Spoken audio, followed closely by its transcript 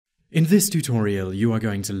In this tutorial, you are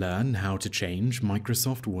going to learn how to change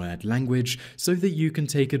Microsoft Word language so that you can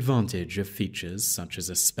take advantage of features such as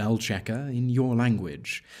a spell checker in your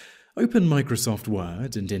language. Open Microsoft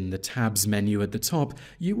Word, and in the Tabs menu at the top,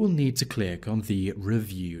 you will need to click on the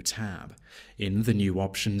Review tab. In the new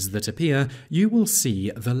options that appear, you will see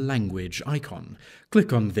the Language icon.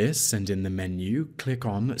 Click on this, and in the menu, click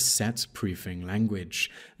on Set Proofing Language.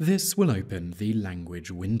 This will open the Language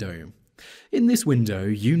window. In this window,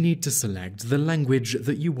 you need to select the language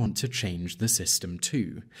that you want to change the system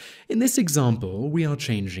to. In this example, we are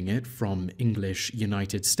changing it from English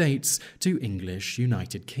United States to English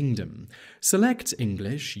United Kingdom. Select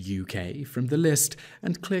English UK from the list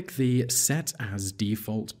and click the Set as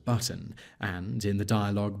Default button, and in the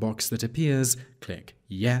dialog box that appears, click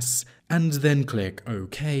Yes, and then click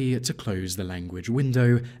OK to close the language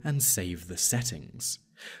window and save the settings.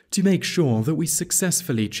 To make sure that we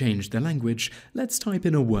successfully change the language, let's type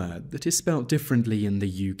in a word that is spelt differently in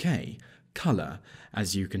the UK, colour.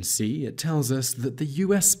 As you can see, it tells us that the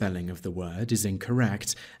US spelling of the word is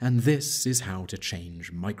incorrect, and this is how to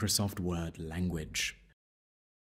change Microsoft Word language.